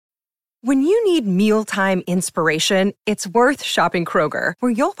When you need mealtime inspiration, it's worth shopping Kroger,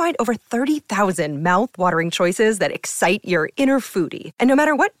 where you'll find over 30,000 mouth-watering choices that excite your inner foodie. And no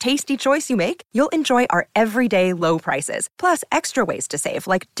matter what tasty choice you make, you'll enjoy our everyday low prices, plus extra ways to save,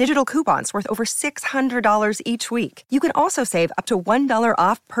 like digital coupons worth over $600 each week. You can also save up to $1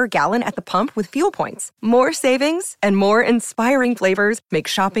 off per gallon at the pump with fuel points. More savings and more inspiring flavors make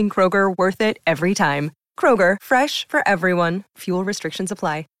shopping Kroger worth it every time. Kroger, fresh for everyone. Fuel restrictions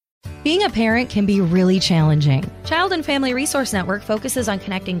apply. Being a parent can be really challenging. Child and Family Resource Network focuses on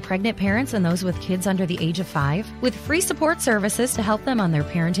connecting pregnant parents and those with kids under the age of 5 with free support services to help them on their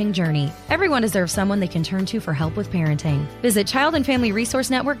parenting journey. Everyone deserves someone they can turn to for help with parenting. Visit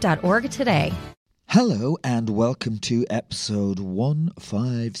childandfamilyresourcenetwork.org today. Hello and welcome to episode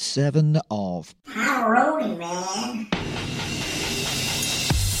 157 of Howdy, man.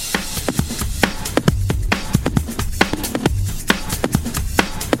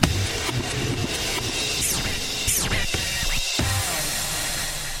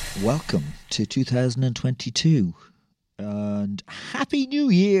 Welcome to 2022 and Happy New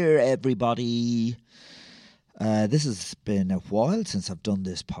Year, everybody. This has been a while since I've done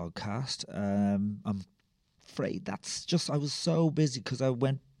this podcast. I'm afraid I was so busy because I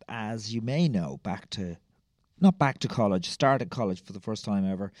went, as you may know, started college for the first time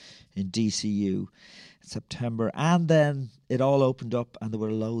ever in DCU in September, and then it all opened up and there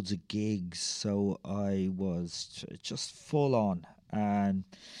were loads of gigs, so I was just full on and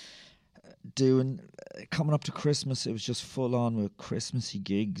coming up to Christmas, it was just full on with Christmassy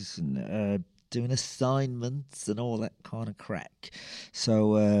gigs and doing assignments and all that kind of crack.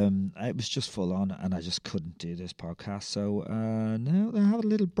 So it was just full on and I just couldn't do this podcast. So now I have a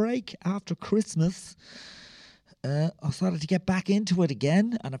little break after Christmas. I started to get back into it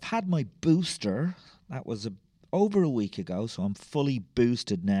again, and I've had my booster. That was over a week ago, so I'm fully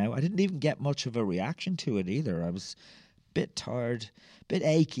boosted now. I didn't even get much of a reaction to it either. I was bit tired, bit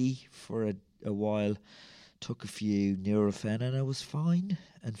achy for a while. Took a few Nurofen and I was fine.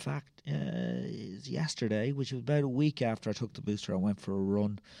 In fact, yesterday, which was about a week after I took the booster, I went for a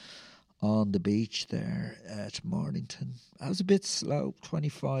run on the beach there at Mornington. I was a bit slow,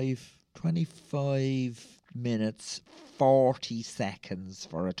 25 minutes, 40 seconds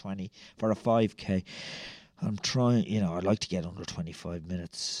for a 5K. I'm trying, I'd like to get under 25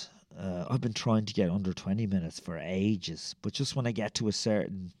 minutes. I've been trying to get under 20 minutes for ages, but just when I get to a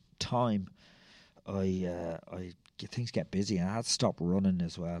certain time, things get busy, and I had to stop running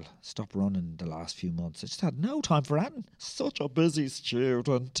as well. Stopped running the last few months. I just had no time for that. Such a busy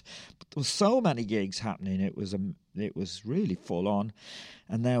student. But there was so many gigs happening. It was really full on,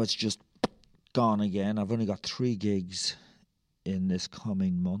 and now it's just gone again. I've only got 3 gigs in this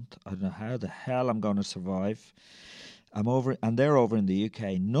coming month. I don't know how the hell I'm going to survive. I'm over, and they're over in the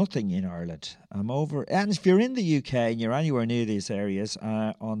UK. Nothing in Ireland. I'm over, and if you're in the UK and you're anywhere near these areas,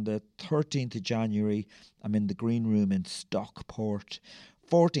 on the 13th of January, I'm in the Green Room in Stockport.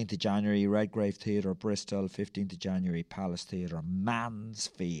 14th of January, Redgrave Theatre, Bristol. 15th of January, Palace Theatre,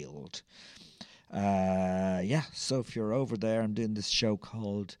 Mansfield. So if you're over there, I'm doing this show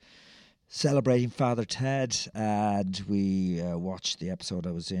called Celebrating Father Ted, and we watch the episode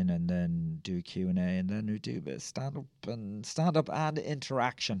I was in and then do a Q&A, and then we do a bit of stand-up and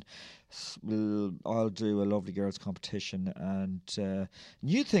interaction. I'll do a Lovely Girls competition, and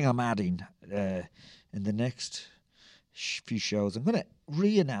new thing I'm adding in the next few shows, I'm going to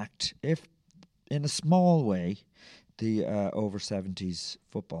reenact, if in a small way, the over 70s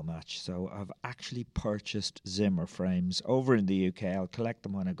football match. So I've actually purchased Zimmer frames over in the UK. I'll collect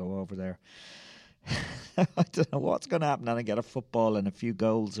them when I go over there. I don't know what's going to happen, and I get a football and a few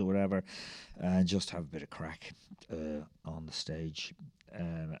goals or whatever, and just have a bit of crack on the stage,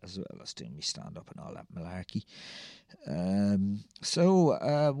 as well as doing me stand up and all that malarkey.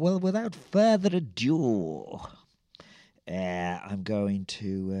 Well, without further ado, I'm going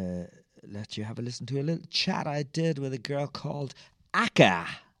to let you have a listen to a little chat I did with a girl called Aka.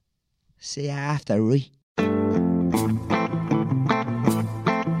 See you after, right?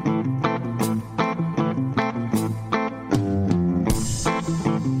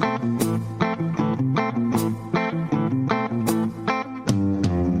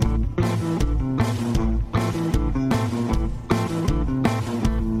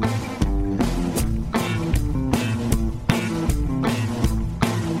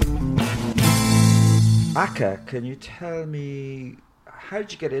 Aka, can you tell me, how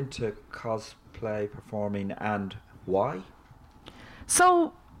did you get into cosplay performing and why?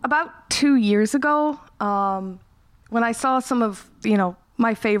 So about 2 years ago, when I saw some of,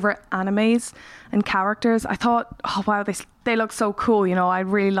 my favorite animes and characters. I thought, oh wow, they look so cool. You know, I'd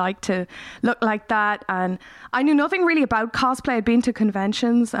really like to look like that. And I knew nothing really about cosplay. I'd been to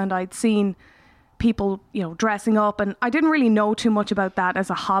conventions and I'd seen people, you know, dressing up, and I didn't really know too much about that as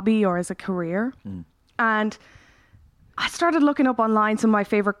a hobby or as a career. And I started looking up online some of my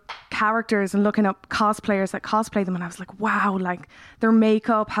favorite characters and looking up cosplayers that cosplay them, and I was like, wow, like their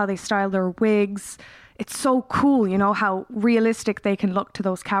makeup, how they style their wigs, it's so cool, you know, how realistic they can look to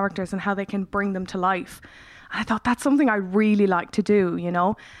those characters and how they can bring them to life. And I thought that's something I really like to do, you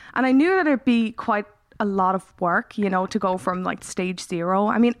know, and I knew that it'd be quite a lot of work, you know, to go from like stage zero.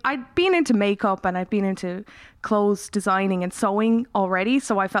 I mean, I'd been into makeup and I'd been into clothes designing and sewing already,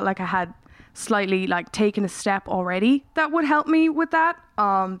 so I felt like I had slightly like taken a step already that would help me with that.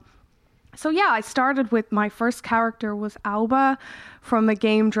 So yeah, I started with my first character was Aoba from the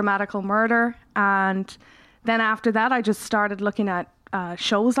game Dramatical Murder, and then after that I just started looking at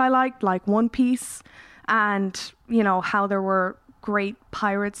shows I liked, like One Piece, and you know how there were great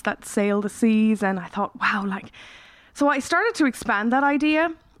pirates that sail the seas, and I thought, wow, like, so I started to expand that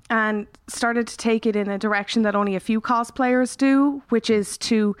idea and started to take it in a direction that only a few cosplayers do, which is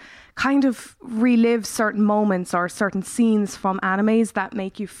to kind of relive certain moments or certain scenes from animes that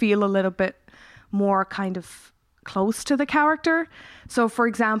make you feel a little bit more kind of close to the character. So for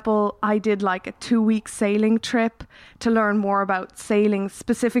example, I did like a 2-week sailing trip to learn more about sailing,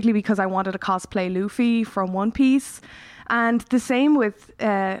 specifically because I wanted to cosplay Luffy from One Piece. And the same with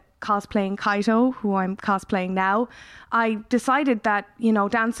cosplaying Kaito, who I'm cosplaying now. I decided that, you know,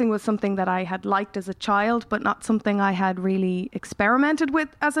 dancing was something that I had liked as a child, but not something I had really experimented with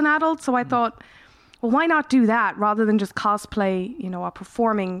as an adult. So I thought, well, why not do that rather than just cosplay, you know, a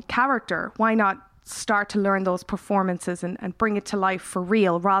performing character? Why not start to learn those performances and bring it to life for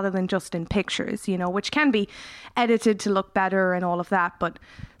real rather than just in pictures, you know, which can be edited to look better and all of that. But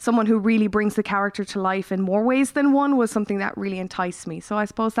someone who really brings the character to life in more ways than one was something that really enticed me. So I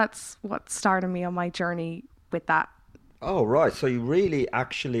suppose that's what started me on my journey with that. Oh, right. So you really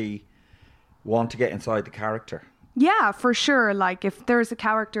actually want to get inside the character. Yeah, for sure. Like if there's a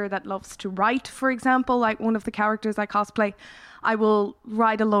character that loves to write, for example, like one of the characters I cosplay, I will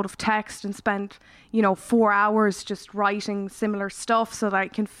write a load of text and spend, you know, 4 hours just writing similar stuff so that I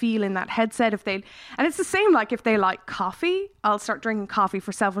can feel in that headset and it's the same like if they like coffee, I'll start drinking coffee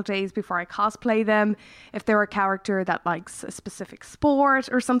for several days before I cosplay them. If they're a character that likes a specific sport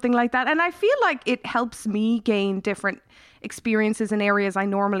or something like that. And I feel like it helps me gain different experiences in areas I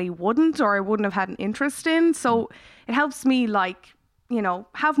normally wouldn't or I wouldn't have had an interest in. So it helps me like, you know,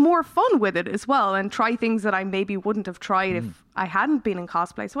 have more fun with it as well and try things that I maybe wouldn't have tried if I hadn't been in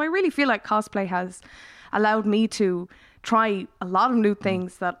cosplay. So I really feel like cosplay has allowed me to try a lot of new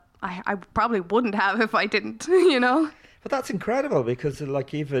things that I probably wouldn't have if I didn't, you know? But that's incredible because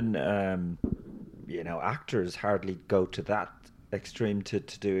like even, you know, actors hardly go to that extreme to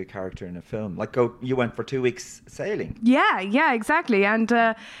do a character in a film. Like you went for 2 weeks sailing. Yeah, exactly. And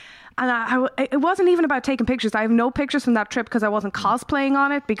it wasn't even about taking pictures. I have no pictures from that trip because I wasn't cosplaying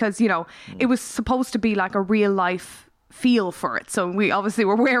on it because, you know, it was supposed to be like a real life feel for it. So we obviously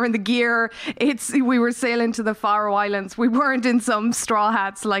were wearing the gear. We were sailing to the Faroe Islands. We weren't in some straw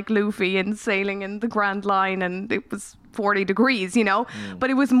hats like Luffy and sailing in the Grand Line and it was 40 degrees, you know. But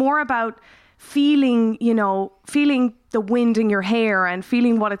it was more about feeling the wind in your hair and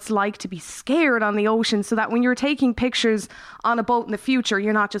feeling what it's like to be scared on the ocean so that when you're taking pictures on a boat in the future,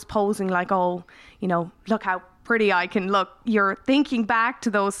 you're not just posing like, oh, you know, look how pretty I can look. You're thinking back to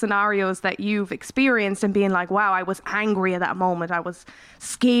those scenarios that you've experienced and being like, wow, I was angry at that moment. I was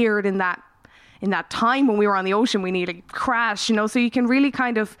scared in that time when we were on the ocean, we nearly crashed, you know, so you can really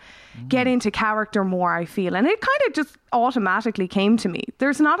kind of get into character more, I feel. And it kind of just automatically came to me.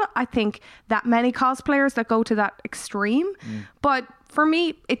 There's not, I think, that many cosplayers that go to that extreme. But for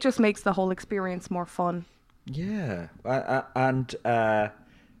me, it just makes the whole experience more fun. Yeah. And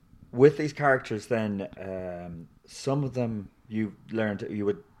with these characters then, some of them you learned you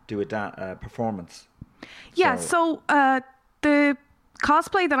would do a performance. Yeah, so the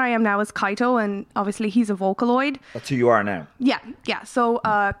cosplay that I am now is Kaito, and obviously he's a Vocaloid. That's who you are now. Yeah. So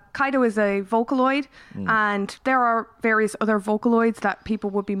Kaito is a Vocaloid, and there are various other Vocaloids that people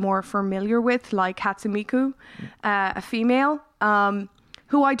would be more familiar with, like Hatsumiku, a female,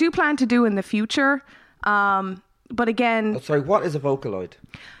 who I do plan to do in the future. But again... Sorry, what is a Vocaloid?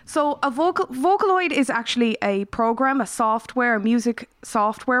 So a Vocaloid is actually a program, a music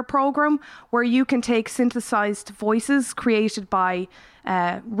software program, where you can take synthesized voices created by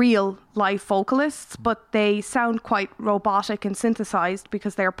real life vocalists, but they sound quite robotic and synthesized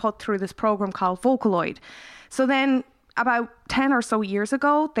because they're put through this program called Vocaloid. So then about 10 or so years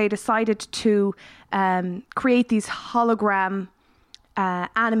ago, they decided to create these hologram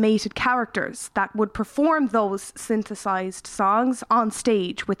animated characters that would perform those synthesized songs on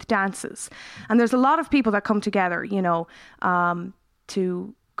stage with dances. And there's a lot of people that come together,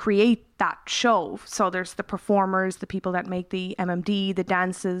 to create that show. So there's the performers, the people that make the MMD, the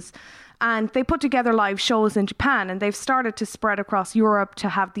dances, and they put together live shows in Japan, and they've started to spread across Europe to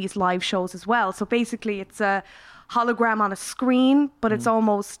have these live shows as well. So basically it's a hologram on a screen, but it's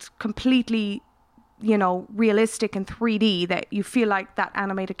almost completely, realistic in 3D, that you feel like that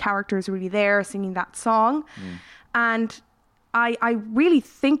animated character is really there singing that song. And I really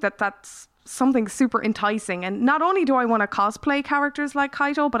think that that's something super enticing. And not only do I want to cosplay characters like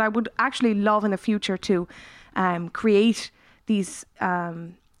Kaito, but I would actually love in the future to create these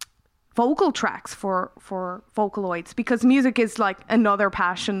vocal tracks for Vocaloids, because music is like another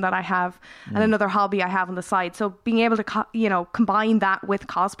passion that I have and another hobby I have on the side. So being able to combine that with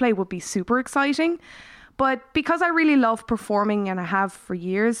cosplay would be super exciting. But because I really love performing, and I have for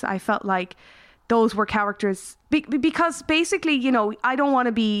years, I felt like those were characters because basically, I don't want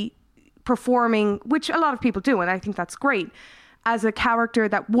to be performing, which a lot of people do, and I think that's great, as a character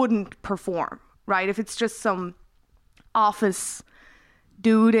that wouldn't perform, right? If it's just some office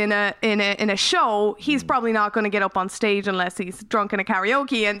dude in a show, he's probably not going to get up on stage unless he's drunk in a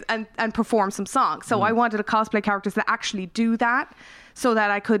karaoke and perform some songs. So I wanted to cosplay characters that actually do that, so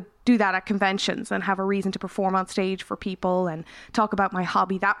that I could do that at conventions and have a reason to perform on stage for people and talk about my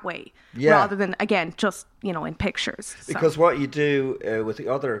hobby that way, rather than, again, just, in pictures. Because what you do with the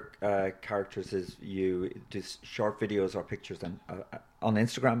other characters is you do short videos or pictures on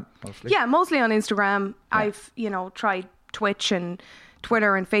Instagram mostly? Yeah, mostly on Instagram. Yeah. I've, tried Twitch and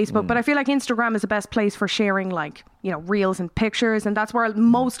Twitter and Facebook, but I feel like Instagram is the best place for sharing, like, reels and pictures, and that's where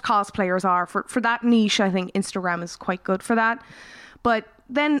most cosplayers are. For that niche, I think Instagram is quite good for that. But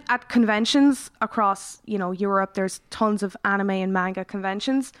then at conventions across, Europe, there's tons of anime and manga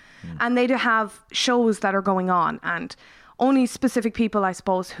conventions, and they do have shows that are going on, and only specific people, I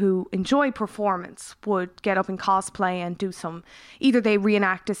suppose, who enjoy performance would get up in cosplay and do either they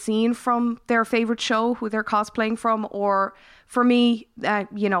reenact a scene from their favorite show who they're cosplaying from, or for me,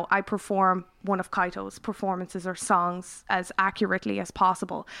 I perform one of Kaito's performances or songs as accurately as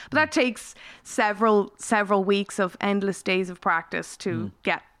possible. But that takes several weeks of endless days of practice to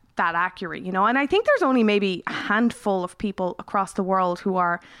get that accurate, And I think there's only maybe a handful of people across the world who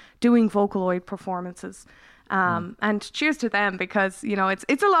are doing Vocaloid performances. And cheers to them, because,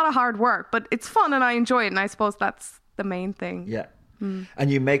 it's a lot of hard work, but it's fun and I enjoy it. And I suppose that's the main thing. Yeah.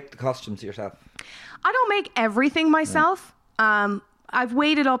 And you make the costumes yourself? I don't make everything myself. I've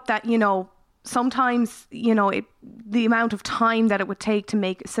weighed it up that, sometimes, the amount of time that it would take to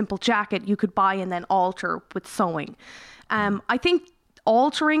make a simple jacket, you could buy and then alter with sewing. I think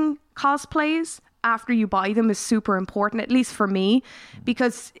altering cosplays after you buy them is super important, at least for me,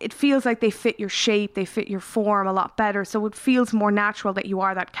 because it feels like they fit your shape, they fit your form a lot better. So it feels more natural that you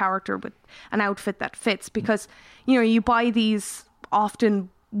are that character with an outfit that fits, because, you buy these often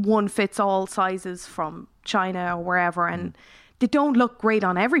one fits all sizes from China or wherever, and they don't look great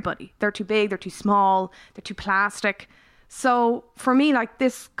on everybody. They're too big, they're too small, they're too plastic. So for me, like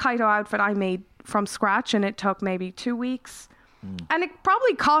this Kaito outfit I made from scratch, and it took maybe 2 weeks, and it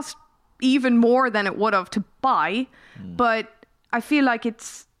probably cost even more than it would have to buy, but I feel like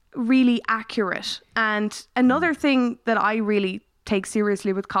it's really accurate. And another thing that I really take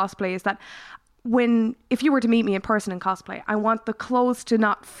seriously with cosplay is that if you were to meet me in person in cosplay, I want the clothes to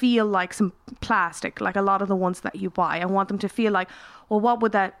not feel like some plastic, like a lot of the ones that you buy. I want them to feel like, well, what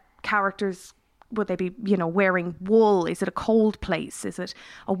would would they be, wearing wool? Is it a cold place? Is it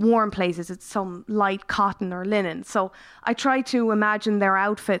a warm place? Is it some light cotton or linen? So I try to imagine their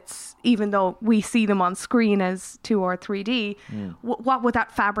outfits, even though we see them on screen as 2 or 3D. What would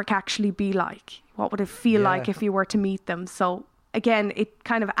that fabric actually be like? What would it feel like if you were to meet them? So again, it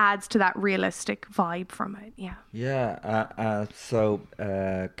kind of adds to that realistic vibe from it. Yeah. So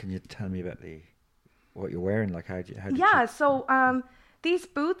can you tell me about what you're wearing? Like how did you... These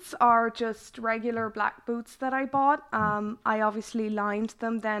boots are just regular black boots that I bought. I obviously lined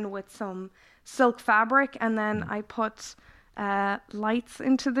them then with some silk fabric, and then I put lights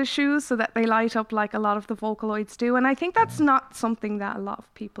into the shoes so that they light up like a lot of the Vocaloids do. And I think that's not something that a lot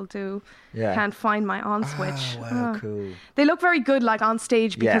of people do. Yeah. Can't find my on switch. Oh, wow, cool. They look very good like on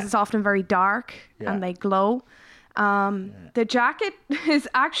stage because it's often very dark and they glow. The jacket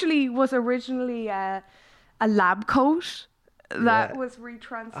was originally a lab coat that was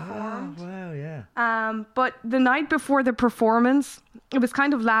retransformed. Oh, wow, yeah. But the night before the performance, it was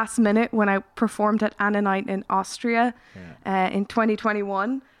kind of last minute when I performed at Annenite in Austria in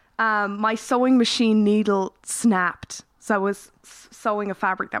 2021. My sewing machine needle snapped. So I was sewing a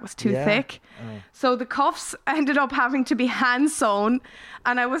fabric that was too thick. So the cuffs ended up having to be hand sewn.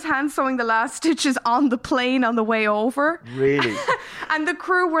 And I was hand sewing the last stitches on the plane on the way over. Really? And the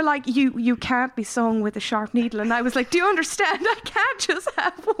crew were like, you can't be sewing with a sharp needle. And I was like, do you understand? I can't just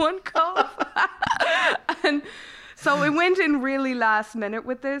have one cuff. And so it went in really last minute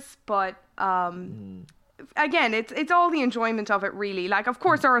with this. But again, it's all the enjoyment of it, really. Like, of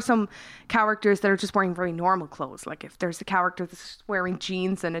course, there are some characters that are just wearing very normal clothes. Like, if there's a character that's wearing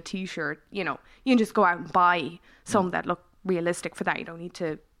jeans and a T-shirt, you know, you can just go out and buy some that look realistic for that. You don't need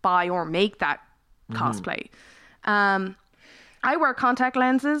to buy or make that cosplay. I wear contact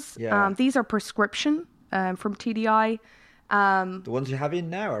lenses. These are prescription from TDI. The ones you have in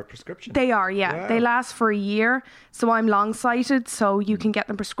now are prescription? They are, yeah. Wow. They last for a year. So I'm long-sighted, so you can get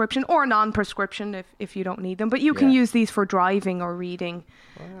them prescription or non-prescription if you don't need them. But you can use these for driving or reading.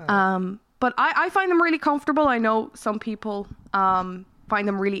 Wow. But I find them really comfortable. I know some people find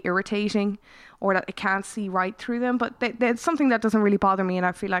them really irritating or that they can't see right through them. But it's something that doesn't really bother me, and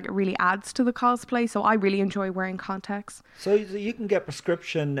I feel like it really adds to the cosplay. So I really enjoy wearing contacts. So you can get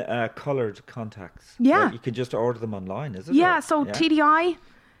prescription coloured contacts? Yeah. Like you can just order them online, is it? Yeah, so TDI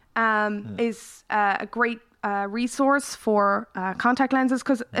is a great resource for contact lenses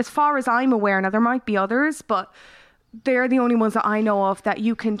because as far as I'm aware, now there might be others, but they're the only ones that I know of that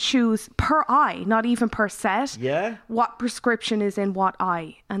you can choose per eye, not even per set, what prescription is in what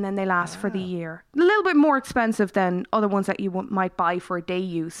eye. And then they last for the year. A little bit more expensive than other ones that you might buy for a day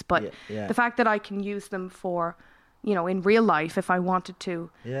use. But the fact that I can use them for, you know, in real life if I wanted to,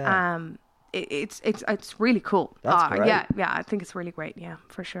 it's really cool. That's great. Yeah, I think it's really great. Yeah,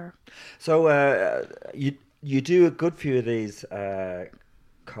 for sure. So you do a good few of these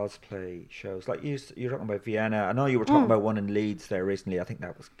cosplay shows, like you're talking about Vienna. I know you were talking about one in Leeds there recently. I think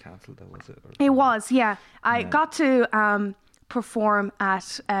that was cancelled though, was it? It was, yeah. I got to perform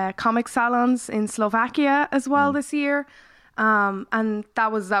at comic salons in Slovakia as well this year, and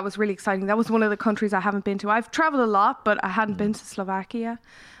that was really exciting. That was one of the countries I haven't been to. I've traveled a lot, but I hadn't been to Slovakia,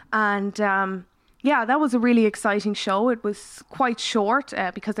 and that was a really exciting show. It was quite short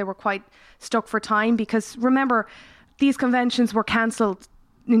because they were quite stuck for time, because remember, these conventions were cancelled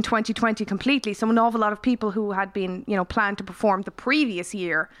in 2020 completely. So an awful lot of people who had been, you know, planned to perform the previous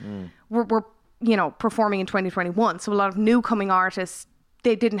year were you know, performing in 2021. So a lot of new coming artists,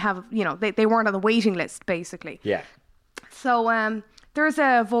 they didn't have, you know, they weren't on the waiting list, basically. Yeah. So there's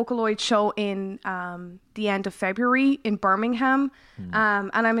a Vocaloid show in the end of February in Birmingham.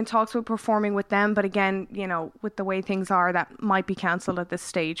 And I'm in talks with performing with them. But again, you know, with the way things are, that might be cancelled at this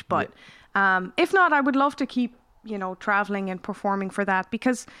stage. But if not, I would love to keep, you know, traveling and performing for that,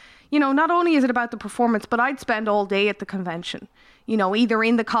 because, you know, not only is it about the performance, but I'd spend all day at the convention, you know, either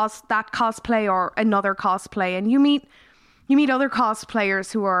in that cosplay or another cosplay, and you meet other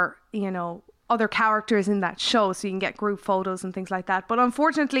cosplayers who are, you know, other characters in that show, so you can get group photos and things like that. But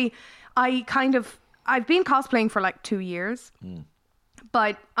unfortunately, I've been cosplaying for like 2 years.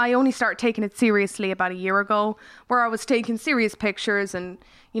 But I only started taking it seriously about a year ago, where I was taking serious pictures and,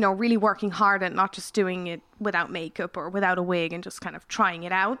 you know, really working hard at not just doing it without makeup or without a wig and just kind of trying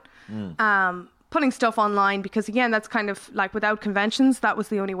it out. Putting stuff online, because again, that's kind of like without conventions, that was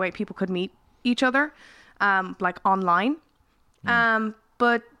the only way people could meet each other, like online.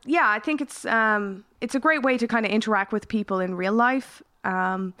 But yeah, I think it's a great way to kind of interact with people in real life.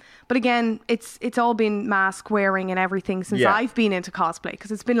 But again, it's all been mask wearing and everything since I've been into cosplay,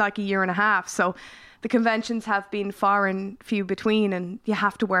 because it's been like a year and a half. So the conventions have been far and few between, and you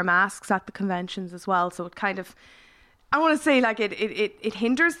have to wear masks at the conventions as well. So it kind of, I want to say like it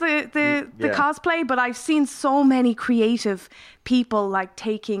hinders the cosplay, but I've seen so many creative people like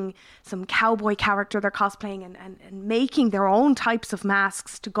taking some cowboy character they're cosplaying and making their own types of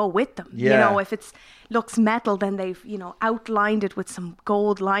masks to go with them. You know, if it's looks metal, then they've, you know, outlined it with some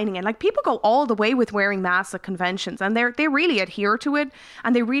gold lining, and like people go all the way with wearing masks at conventions, and they really adhere to it,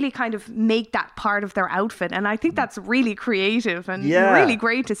 and they really kind of make that part of their outfit. And I think that's really creative and really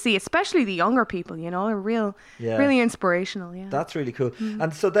great to see, especially the younger people, you know, really inspirational. Yeah, that's really cool.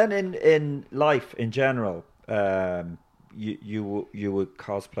 And so then in life in general, you would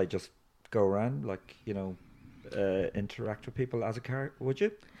cosplay, just go around, like, you know, interact with people as a character, would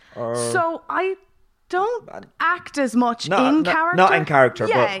you? Or... So I don't act as much in character. Not in character,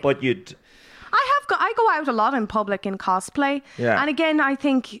 but you'd... I go out a lot in public in cosplay. Yeah. And again, I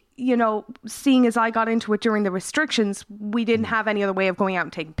think, seeing as I got into it during the restrictions, we didn't have any other way of going out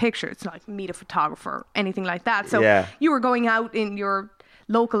and taking pictures, like meet a photographer, anything like that. So you were going out in your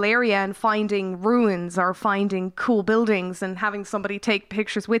local area and finding ruins or finding cool buildings and having somebody take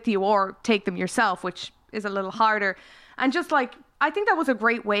pictures with you or take them yourself, which is a little harder. And just like, I think that was a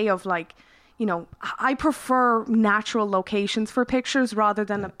great way of like, I prefer natural locations for pictures rather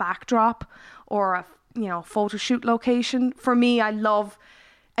than a backdrop or a, photo shoot location. For me, I love,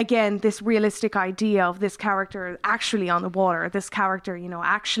 again, this realistic idea of this character actually on the water, this character,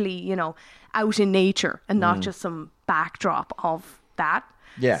 actually, out in nature and not just some backdrop of that.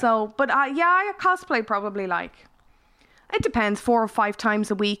 Yeah. So, but I cosplay probably like, it depends, 4 or 5 times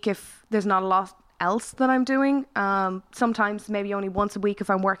a week if there's not a lot else that I'm doing. Sometimes maybe only once a week if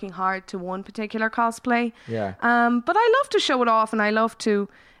I'm working hard to one particular cosplay. Yeah. But I love to show it off and I love to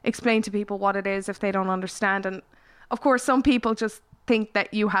explain to people what it is if they don't understand. And of course, some people just think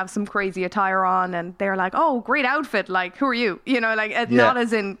that you have some crazy attire on and they're like, oh, great outfit. Like, who are you? Not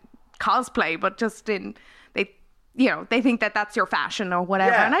as in cosplay, but just in, they think that that's your fashion or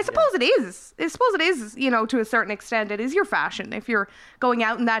whatever. Yeah, and I suppose it is. I suppose it is, to a certain extent, it is your fashion. If you're going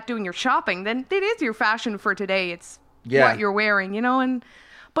out and that doing your shopping, then it is your fashion for today. It's what you're wearing,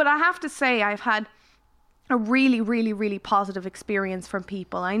 but I have to say I've had a really, really, really positive experience from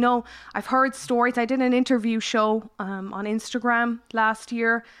people. I know I've heard stories. I did an interview show on Instagram last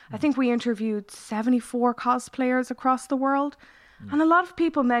year. I think we interviewed 74 cosplayers across the world. And a lot of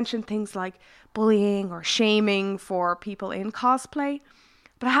people mentioned things like bullying or shaming for people in cosplay.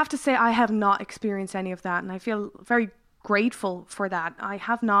 But I have to say, I have not experienced any of that. And I feel very grateful for that. I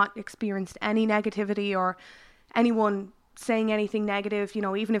have not experienced any negativity or anyone saying anything negative.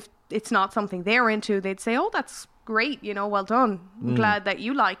 Even if it's not something they're into, they'd say, oh, that's great. well done. I'm glad that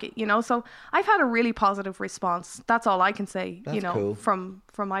you like it. So I've had a really positive response. That's all I can say, that's cool. from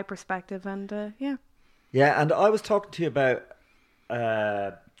my perspective. And yeah. Yeah. And I was talking to you about,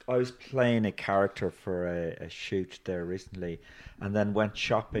 I was playing a character for a shoot there recently and then went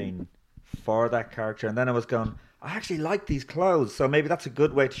shopping for that character. And then I was going, I actually like these clothes. So maybe that's a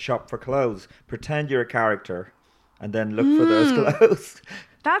good way to shop for clothes. Pretend you're a character and then look for those clothes.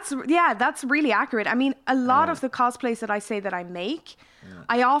 That's really accurate. I mean, a lot of the cosplays that I say that I make,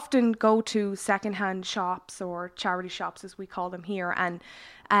 I often go to secondhand shops or charity shops, as we call them here,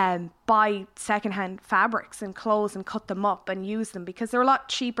 and buy secondhand fabrics and clothes and cut them up and use them because they're a lot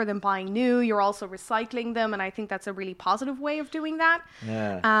cheaper than buying new. You're also recycling them, and I think that's a really positive way of doing that.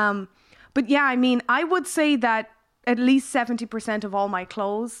 Yeah. But yeah, I mean, I would say that at least 70% of all my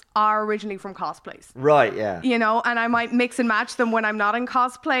clothes are originally from cosplays. Right, yeah. And I might mix and match them when I'm not in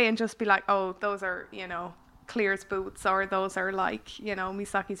cosplay and just be like, oh, those are, Clear's boots, or those are like,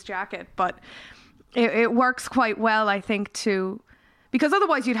 Misaki's jacket. But it works quite well, I think, because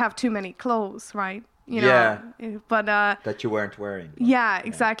otherwise you'd have too many clothes, right? Yeah. But that you weren't wearing. Yeah,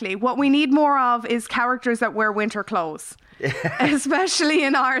 exactly. What we need more of is characters that wear winter clothes, especially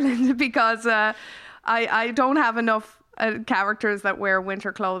in Ireland, because I don't have enough characters that wear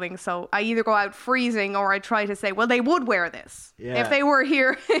winter clothing. So I either go out freezing or I try to say, well, they would wear this. Yeah. If they were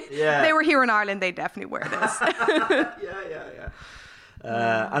here, if they were here in Ireland, they'd definitely wear this.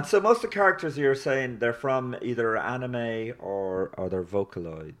 Yeah. And so most of the characters you're saying, they're from either anime or they're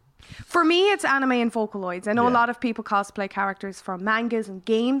Vocaloid. For me, it's anime and Vocaloids. I know a lot of people cosplay characters from mangas and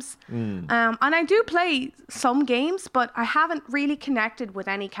games. And I do play some games, but I haven't really connected with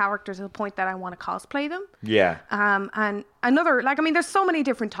any characters to the point that I want to cosplay them. Yeah. And there's so many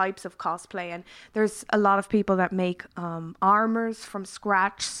different types of cosplay, and there's a lot of people that make armors from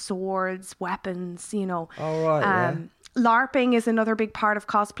scratch, swords, weapons, Oh, right, LARPing is another big part of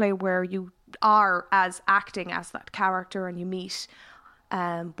cosplay where you are acting as that character and you meet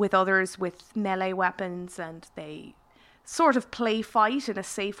with others with melee weapons and they sort of play fight in a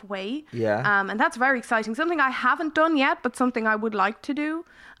safe way. Yeah. And that's very exciting. Something I haven't done yet, but something I would like to do.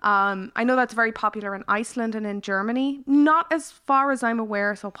 I know that's very popular in Iceland and in Germany. Not as far as I'm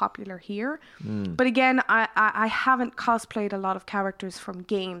aware so popular here. But again, I haven't cosplayed a lot of characters from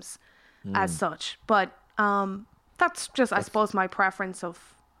games as such. But that's just, I suppose, my preference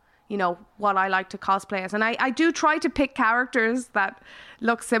of what I like to cosplay as. And I do try to pick characters that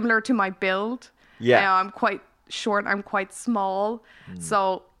look similar to my build. Yeah. I'm quite short, I'm quite small.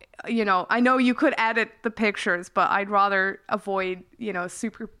 So, I know you could edit the pictures, but I'd rather avoid,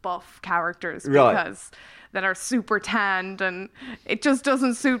 super buff characters because that are super tanned and it just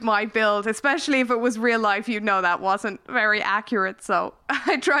doesn't suit my build, especially if it was real life. That wasn't very accurate. So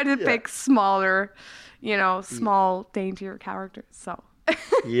I try to pick smaller, small, daintier characters. So.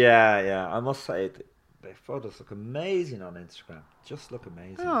 Yeah. I must say, the photos look amazing on Instagram. Just look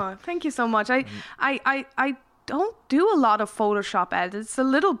amazing. Oh, thank you so much. I don't do a lot of Photoshop edits. A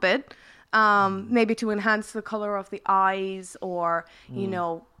little bit, maybe to enhance the color of the eyes, or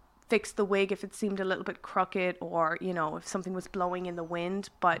fix the wig if it seemed a little bit crooked, or if something was blowing in the wind.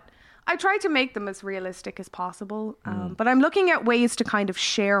 But I try to make them as realistic as possible. But I'm looking at ways to kind of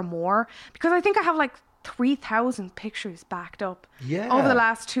share more, because I think I have like 3,000 pictures backed up over the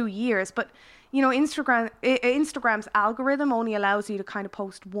last 2 years. But Instagram's algorithm only allows you to kind of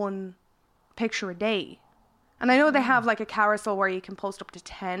post one picture a day. And I know they have like a carousel where you can post up to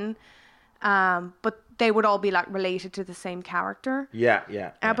 10, but they would all be like related to the same character.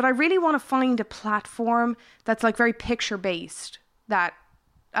 Yeah. But I really want to find a platform that's like very picture based, that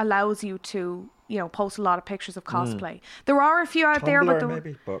allows you to, post a lot of pictures of cosplay. There are a few out there, but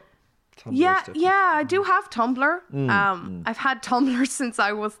maybe, but I do have Tumblr. I've had Tumblr since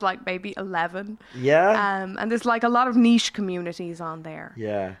I was like maybe 11. Yeah. And there's like a lot of niche communities on there.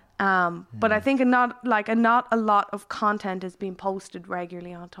 Yeah. But I think not a lot of content is being posted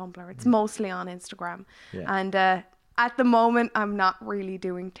regularly on Tumblr. It's mostly on Instagram. Yeah. And at the moment, I'm not really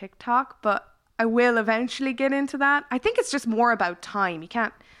doing TikTok, but I will eventually get into that. I think it's just more about time. You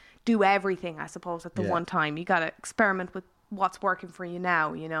can't do everything, I suppose, at the one time. You got to experiment with what's working for you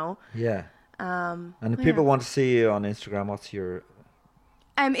now, Yeah. And if people want to see you on Instagram, what's your...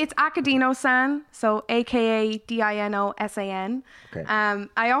 It's Akadino-san, so AKADINOSAN. Okay.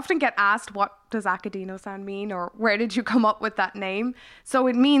 I often get asked, what does Akadino-san mean, or where did you come up with that name? So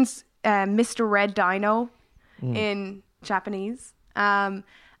it means Mr. Red Dino in Japanese. And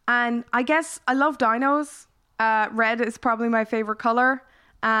I guess I love dinos. Red is probably my favorite color.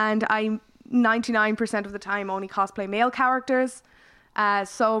 And I 99% of the time only cosplay male characters.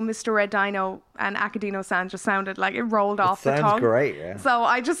 So Mr. Red Dino and Akadino-san just sounded like it rolled off the tongue. Sounds great, yeah. So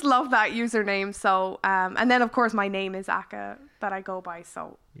I just love that username. So, and then of course my name is Aka that I go by.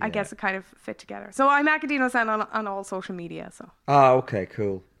 So I guess it kind of fit together. So I'm Akadino-san on all social media. So. Oh, okay,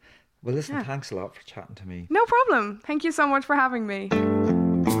 cool. Well, listen, thanks a lot for chatting to me. No problem. Thank you so much for having me.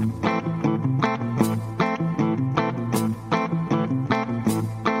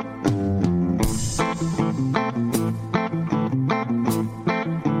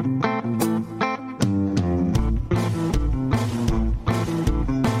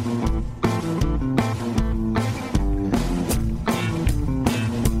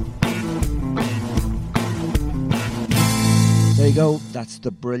 There you go. That's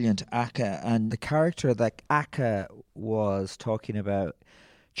the brilliant Aka. And the character that Aka was talking about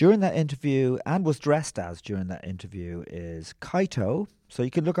during that interview and was dressed as during that interview is Kaito. So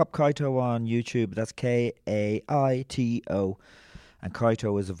you can look up Kaito on YouTube. That's Kaito. And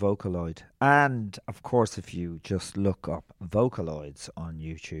Kaito is a Vocaloid. And, of course, if you just look up Vocaloids on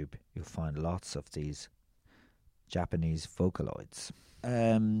YouTube, you'll find lots of these Japanese Vocaloids.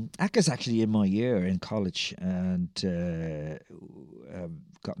 Aka's actually in my year in college, and I've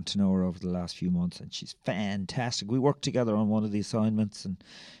gotten to know her over the last few months, and she's fantastic. We worked together on one of the assignments, and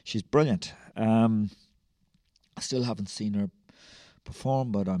she's brilliant. I still haven't seen her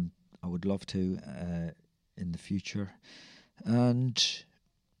perform, but I would love to in the future. And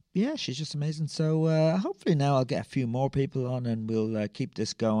yeah, she's just amazing. So hopefully now I'll get a few more people on, and we'll keep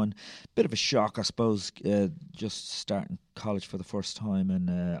this going. Bit of a shock, I suppose, just starting college for the first time, and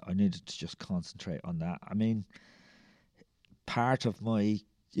I needed to just concentrate on that. I mean, part of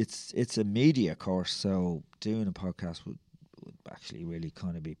it's a media course, so doing a podcast would actually really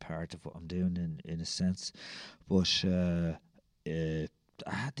kind of be part of what I'm doing in a sense. But I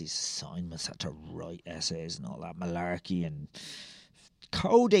had these assignments, had to write essays and all that malarkey, and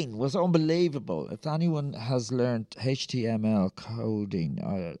coding was unbelievable. If anyone has learned HTML coding,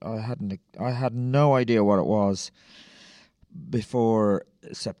 I had no idea what it was before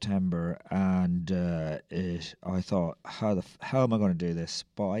September, and I thought, how am I going to do this?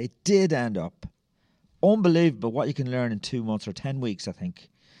 But it did end up unbelievable what you can learn in 2 months or 10 weeks, I think.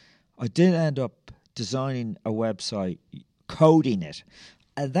 I did end up designing a website, coding it.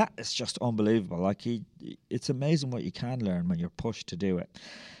 And that is just unbelievable. Like it's amazing what you can learn when you're pushed to do it.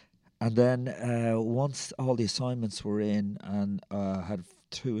 And then once all the assignments were in, and had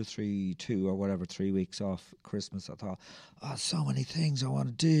 3 weeks off Christmas, I thought, so many things I want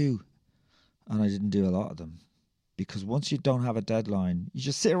to do. And I didn't do a lot of them. Because once you don't have a deadline, you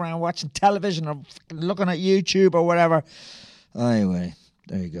just sit around watching television or looking at YouTube or whatever. Anyway,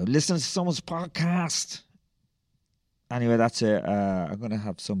 there you go. Listen to someone's podcast. Anyway, that's it. I'm going to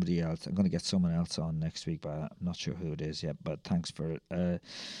have somebody else. I'm going to get someone else on next week, but I'm not sure who it is yet. But thanks for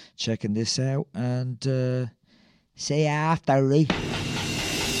checking this out, and see you after, right?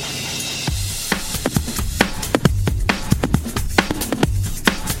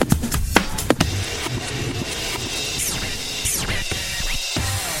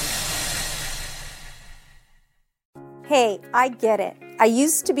 Hey, I get it. I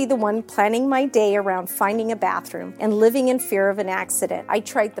used to be the one planning my day around finding a bathroom and living in fear of an accident. I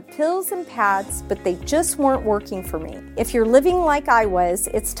tried the pills and pads, but they just weren't working for me. If you're living like I was,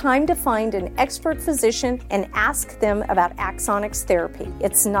 it's time to find an expert physician and ask them about Axonics therapy.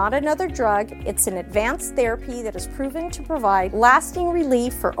 It's not another drug, it's an advanced therapy that is proven to provide lasting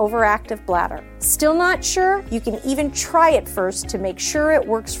relief for overactive bladder. Still not sure? You can even try it first to make sure it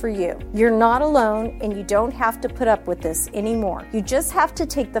works for you. You're not alone, and you don't have to put up with this anymore. You just have to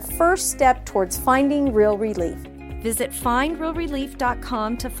take the first step towards finding real relief. Visit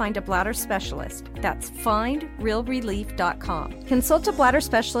findrealrelief.com to find a bladder specialist. That's findrealrelief.com. Consult a bladder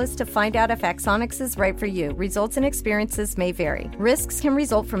specialist to find out if Axonics is right for you. Results and experiences may vary. Risks can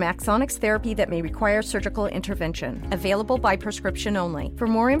result from Axonics therapy that may require surgical intervention. Available by prescription only. For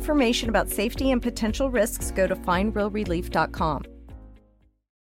more information about safety and potential risks, go to findrealrelief.com.